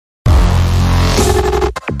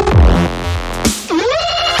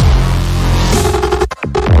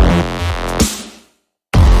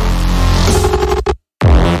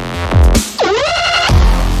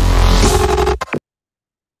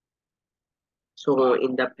So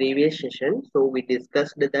in the previous session, so we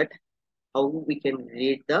discussed that how we can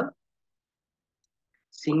read the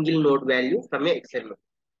single node value from a XML.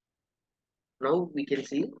 Now we can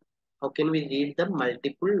see how can we read the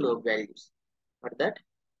multiple node values. For that,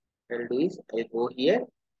 I'll do is I'll go here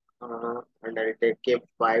and I'll take a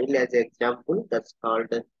file as an example that's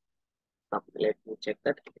called let me check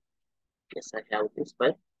that. Yes, I have this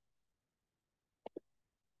file.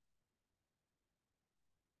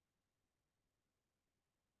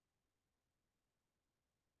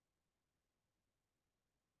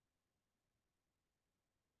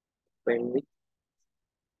 When we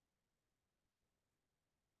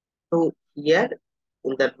so here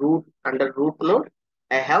in the root under root node,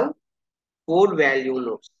 I have four value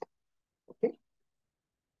nodes. Okay,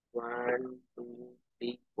 one, two,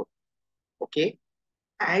 three, four. Okay,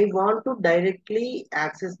 I want to directly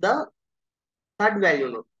access the third value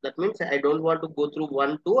node. That means I don't want to go through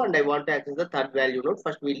 1, 2 and I want to access the third value node.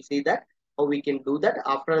 First we'll see that how we can do that.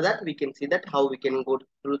 After that we can see that how we can go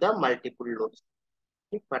through the multiple nodes.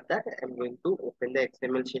 Okay, for that I'm going to open the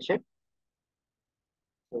XML session.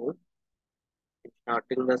 So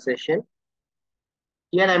starting the session.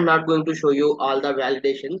 Here I'm not going to show you all the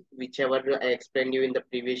validations whichever I explained you in the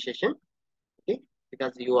previous session. Okay,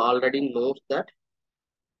 because you already know that.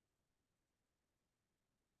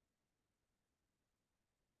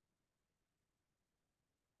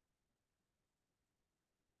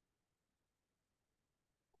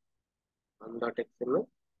 XML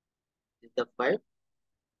is the file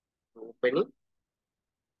opening.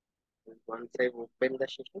 And once I open the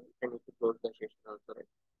session, I need to close the session also, right?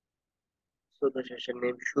 So the session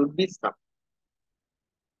name should be sum.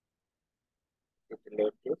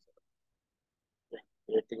 Everything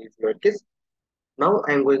is lowercase. Now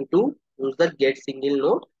I'm going to use the get single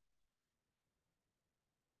node.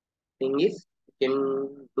 Thing is, you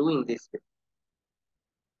can do in this way.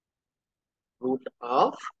 Root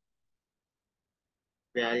of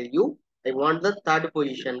value. I want the third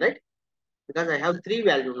position, right? Because I have three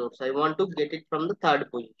value nodes. I want to get it from the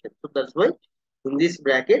third position. So that's why in these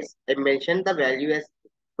brackets, I mentioned the value as.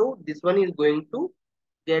 So this one is going to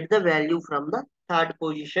get the value from the third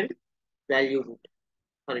position value root.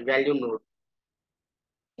 Sorry, value node.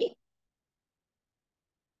 Okay.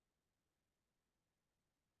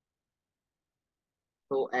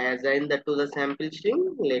 So assign that to the sample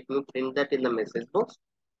string. Let me print that in the message box.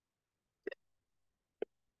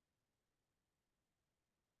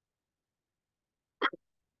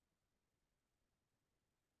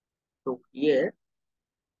 So here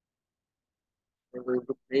I'm going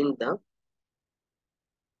to print the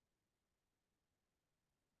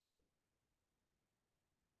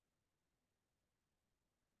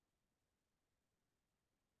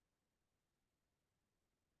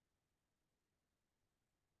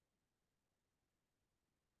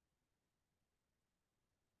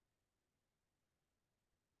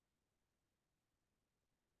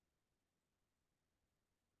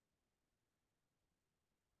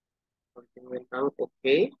something went wrong.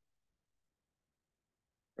 Okay.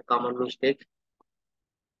 The common mistake.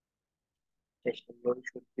 Session node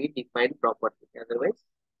should be defined properly. Otherwise,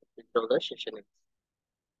 withdraw the session X.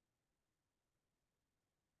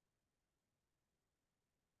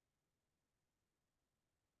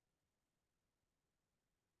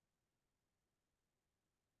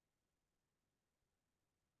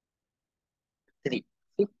 Three.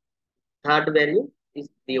 See, third value is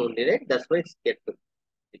three only, right? That's why it's get to three.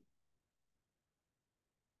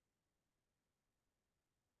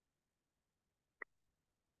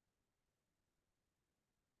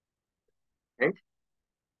 And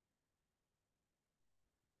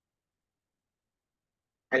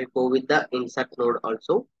I'll go with the insert node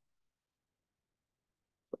also.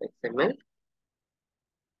 So XML.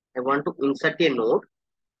 I want to insert a node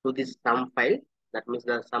to this sum file. That means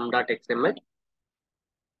the sum.xml.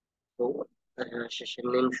 So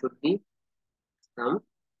session name should be sum.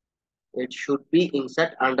 It should be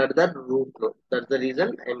insert under the root node. That's the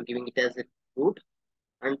reason I'm giving it as a root.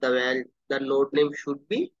 And the node name should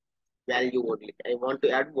be value only. I want to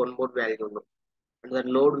add one more value node. And the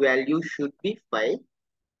node value should be 5.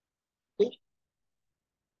 Okay.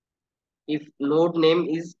 If node name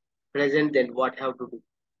is present, then what have to do?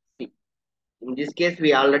 See, in this case,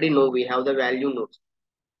 we already know we have the value nodes.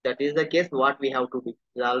 That is the case, what we have to do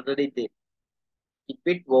is already there. Keep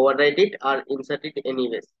it, overwrite it, or insert it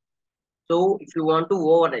anyways. So if you want to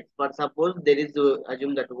overwrite, for suppose there is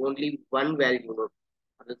assume that only one value node.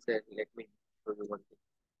 Let's say, let me show you one thing.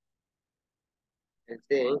 Let's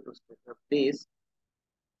say instead of this,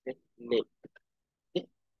 name, okay,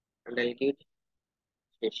 and I'll give it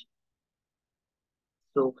station.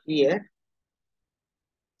 So here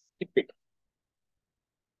skip it.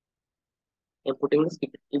 I'm putting the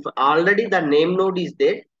skip it. If already the name node is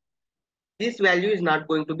there, this value is not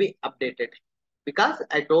going to be updated, because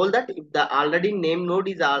I told that if the already name node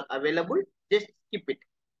is available, just skip it.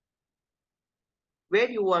 Where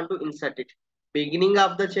you want to insert it? Beginning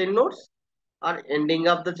of the child nodes or ending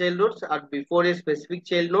of the child nodes or before a specific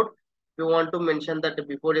child node? If you want to mention that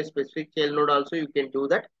before a specific child node also, you can do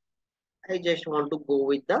that. I just want to go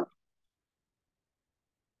with the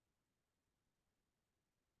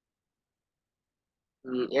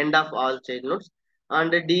end of all child nodes.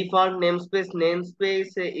 And the default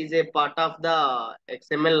namespace is a part of the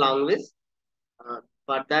XML language.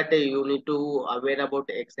 For that, you need to aware about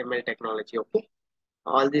XML technology. Okay,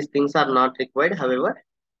 all these things are not required. However,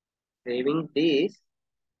 saving this,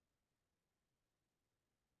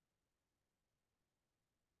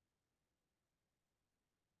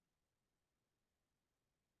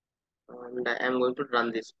 and I am going to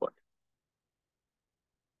run this code.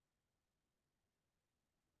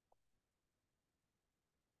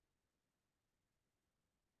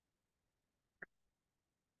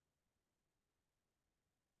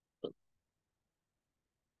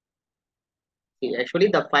 See, actually,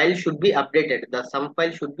 the file should be updated. The sum file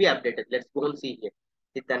should be updated. Let's go and see here.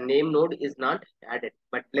 See, the name node is not added,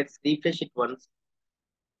 but let's refresh it once.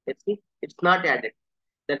 Let's see, it's not added.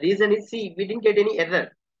 The reason is, see, we didn't get any error.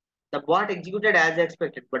 The bot executed as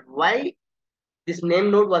expected, but why this name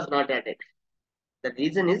node was not added? The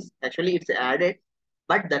reason is actually it's added,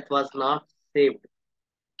 but that was not saved.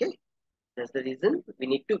 Okay, that's the reason we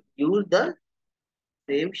need to use the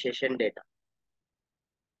save session data.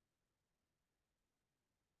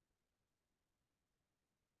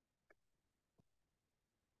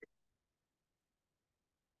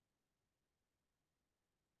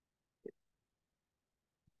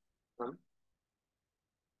 One,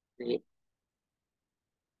 three,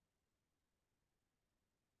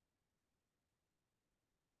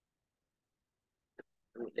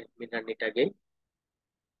 let me run it again.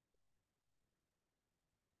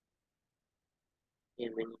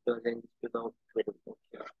 Here we need to assign this to the output variable.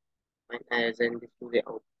 Okay. When I assign this to the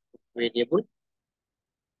output variable,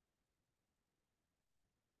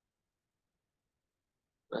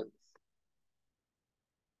 run this.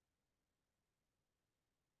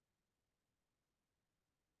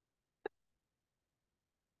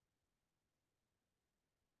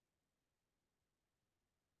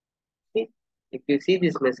 Okay. If you see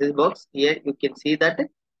this message box here, you can see that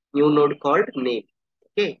new node called name.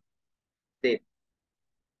 Okay, there.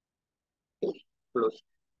 Okay. Close.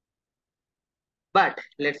 But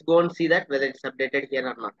let's go and see that whether it's updated here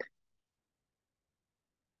or not.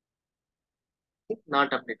 Okay.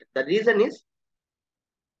 Not updated. The reason is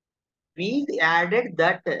we added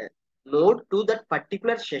that node to that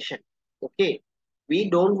particular session. Okay, we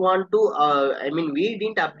don't want to. I mean, we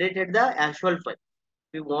didn't updated the actual file.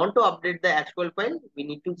 If we want to update the actual file, we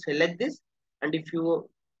need to select this, and if you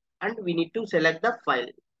and we need to select the file,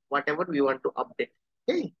 whatever we want to update.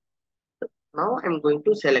 Okay, now I'm going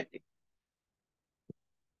to select it.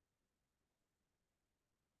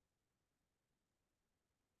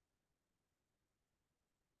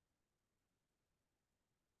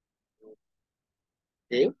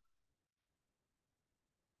 Okay,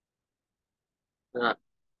 uh,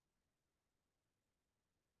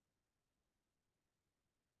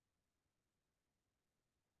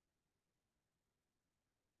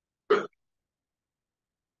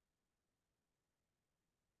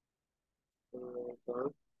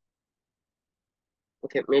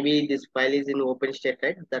 okay, maybe this file is in open state,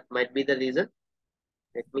 right? That might be the reason.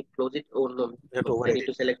 Let me close it. Oh no, You have to no, I override need it.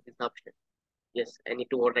 to select this option. Yes, I need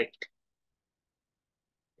to overwrite it.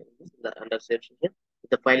 The under section here.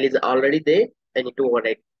 The file is already there. I need to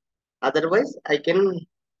overwrite. Otherwise, I can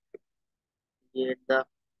create the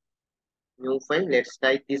new file. Let's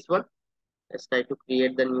type this one. Let's try to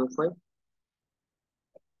create the new file.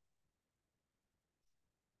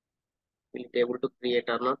 Will it able to create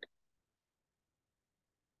or not?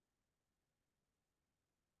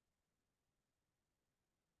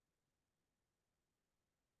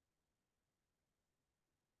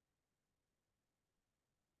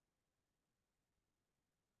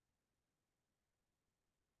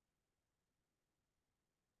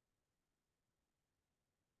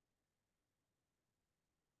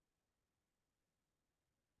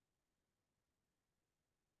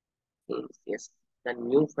 Yes, the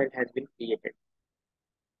new file has been created.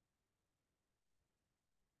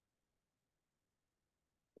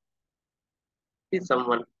 See,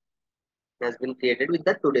 someone has been created with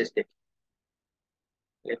the today's date.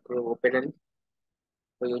 Let me open and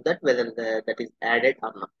show you that whether that is added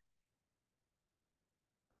or not.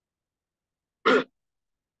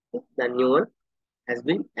 The new one has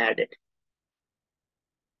been added.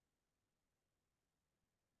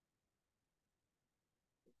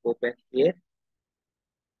 Go back here.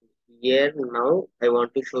 Here now I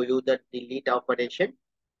want to show you the delete operation.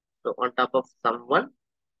 So on top of someone,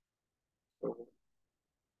 so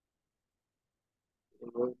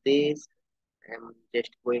remove this. I'm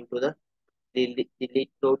just going to the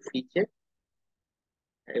delete node feature.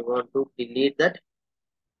 I want to delete that.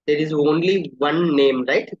 There is only one name,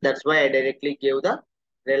 right? That's why I directly gave the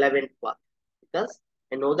relevant path, because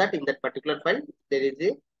I know that in that particular file there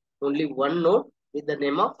is only one node with the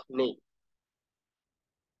name of name.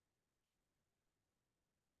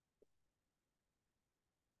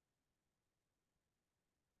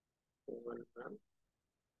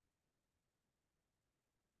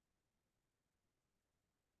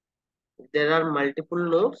 If there are multiple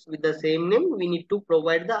nodes with the same name, we need to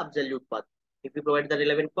provide the absolute path. If we provide the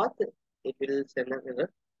relevant path, it will send an error.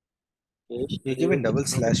 Okay, You're new given double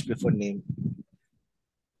slash before name.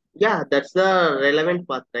 yeah, that's the relevant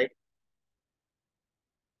path, right?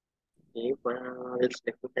 Okay, but let's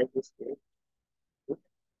type this here.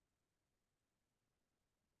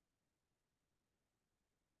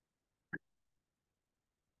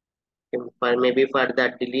 Okay, for maybe for the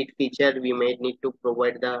delete feature, we may need to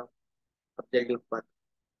provide the absolute path.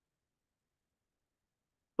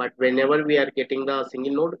 But whenever we are getting the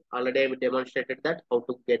single node, already I demonstrated that how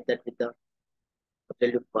to get that with the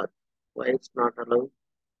absolute path. Why it's not allowed?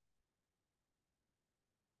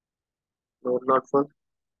 No, not for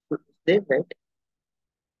there, right?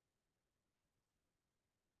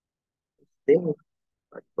 There,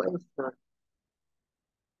 but why it's not?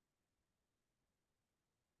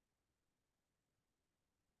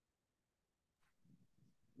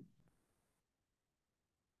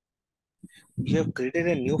 You have created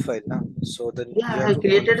a new file now. So then Yeah, you have I to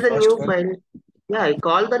call the created the first new file. file. Yeah, I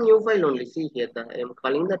call the new file only. See here, I am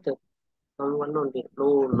calling that someone only.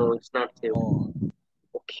 No, no, it's not saved. Oh,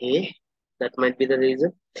 Okay, that might be the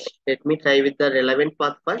reason. Let me try with the relevant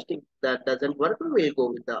path first. If that doesn't work, we'll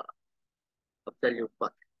go with the absolute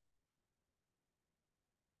path.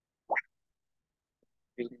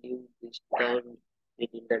 We'll use this time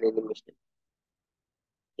within the animation.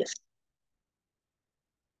 Yes,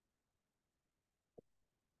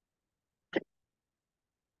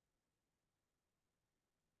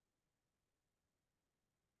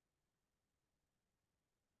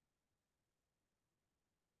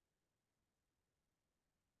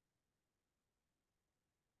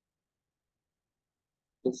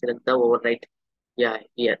 please select the overwrite. Yeah,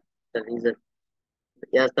 here the reason.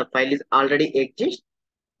 Yes, the file is already exist.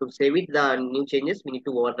 To save it, the new changes we need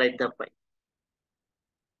to overwrite the file.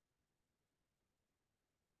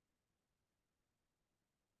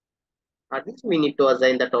 For this, we need to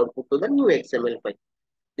assign that output to the new XML file.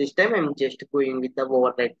 This time, I'm just going with the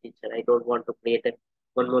override feature. I don't want to create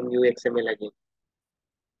one more new XML again.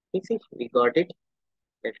 You see, we got it.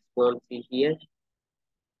 Let's go and see here.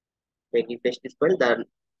 When you paste this file, the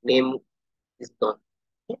name is gone.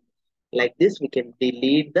 Okay. Like this, we can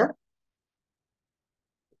delete the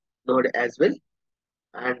node as well.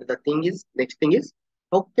 And the thing is, next thing is,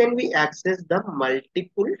 how can we access the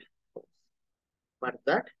multiple nodes? For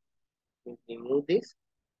that, we remove this.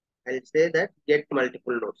 I'll say that get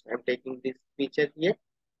multiple nodes. I'm taking this feature here,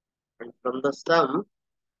 and from the sum,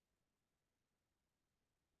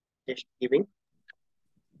 just giving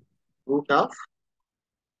root of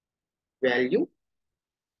value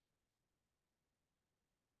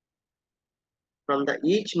from the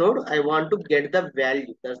each node. I want to get the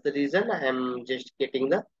value. That's the reason I am just getting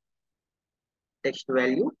the text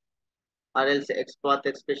value, or else export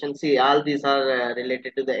expression. See, all these are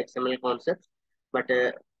related to the XML concepts, but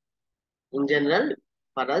in general,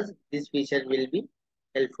 for us, this feature will be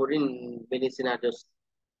helpful in many scenarios.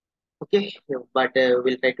 Okay, but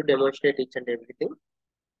we'll try to demonstrate each and everything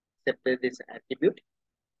except this attribute.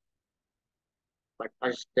 But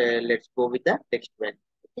first, let's go with the text value.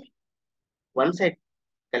 Okay. Once I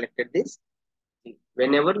collected this, see,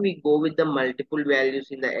 whenever we go with the multiple values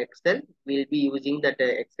in the Excel, we'll be using that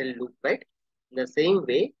Excel loop, right? In the same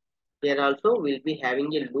way, here also we'll be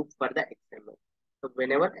having a loop for the XML. So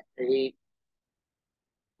whenever it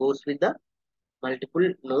goes with the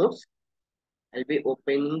multiple nodes, I'll be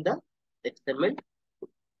opening the XML,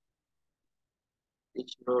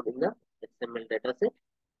 each node in the XML dataset.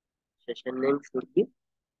 Session name should be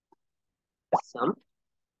sum.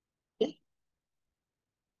 Okay.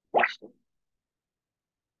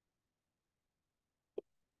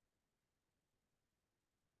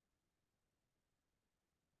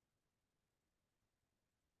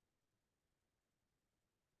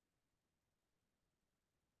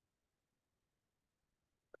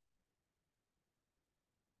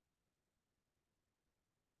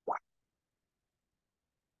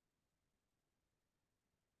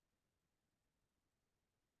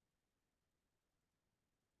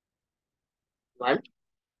 1,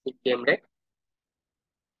 it came right,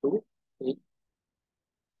 2, 3,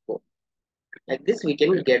 4. Like this, we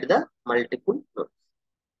can get the multiple nodes.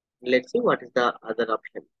 Let's see what is the other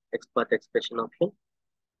option. Expert expression option.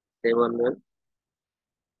 Save on one.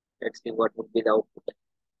 Let's see what would be the output.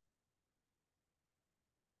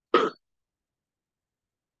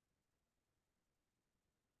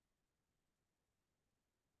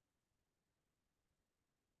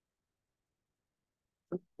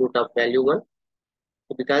 Root of value 1.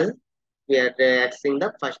 Because we are accessing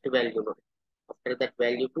the first value node. After that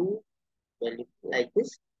value 2, value like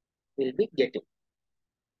this, we'll be getting.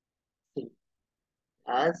 See,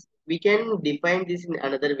 as we can define this in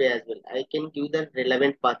another way as well. I can give the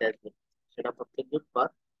relevant path as well. Instead of absolute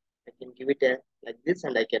path, I can give it a, like this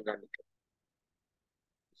and I can run it.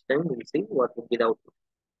 This time we'll see what would be the output.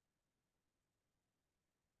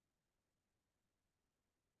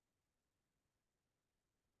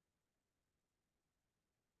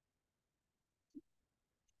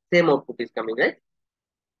 Same output is coming, right?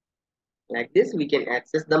 Like this, we can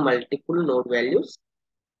access the multiple node values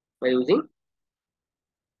by using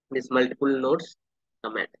this multiple nodes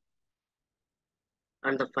command.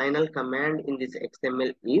 And the final command in this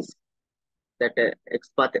XML is that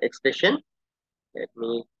XPath expression. Let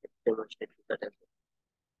me demonstrate that as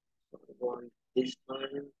well. So I want this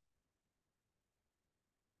one.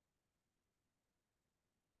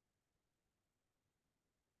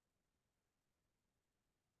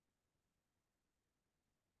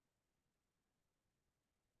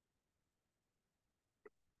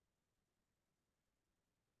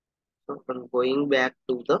 So from going back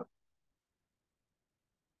to the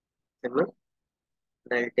XML,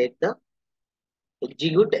 I'll take the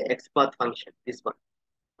execute XPath function. This one.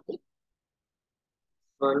 Okay.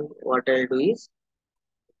 This one, what I'll do is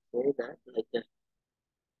say that like a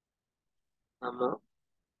comma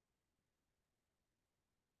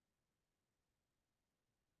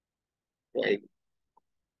value.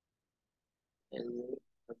 And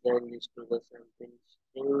again, this to the sample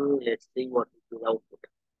string. Let's see what is the output.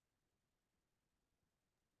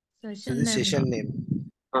 So the session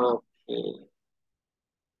name. Okay,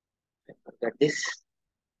 I forgot this.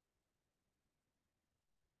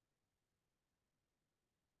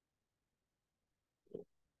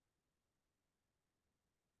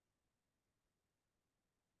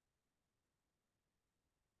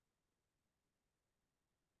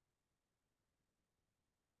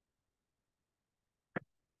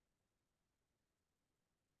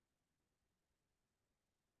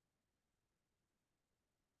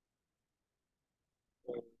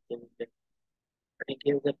 I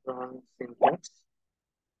give the wrong syntax.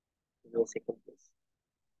 No second please.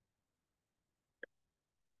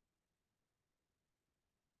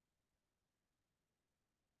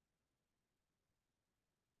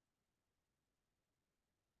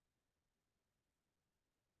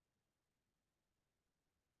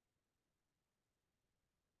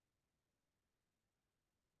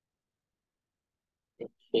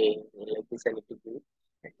 Okay, like this I need to do.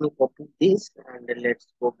 Let me copy this and then let's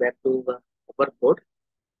go back to our code.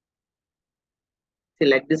 See,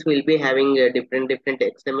 like this we'll be having different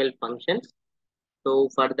XML functions. So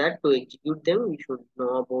for that to execute them, we should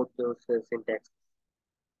know about those syntax.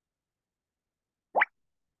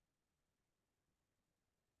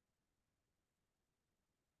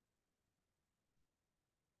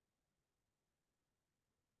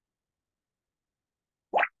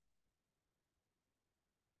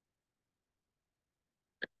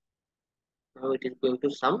 Now it is going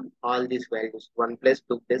to sum all these values 1 plus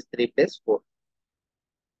 2 plus 3 plus 4.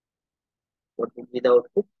 What would be the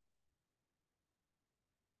output?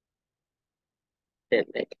 10,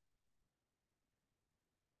 right?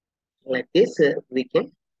 Like this, we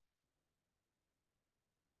can,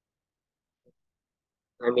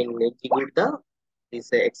 execute the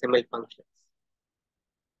these XML functions.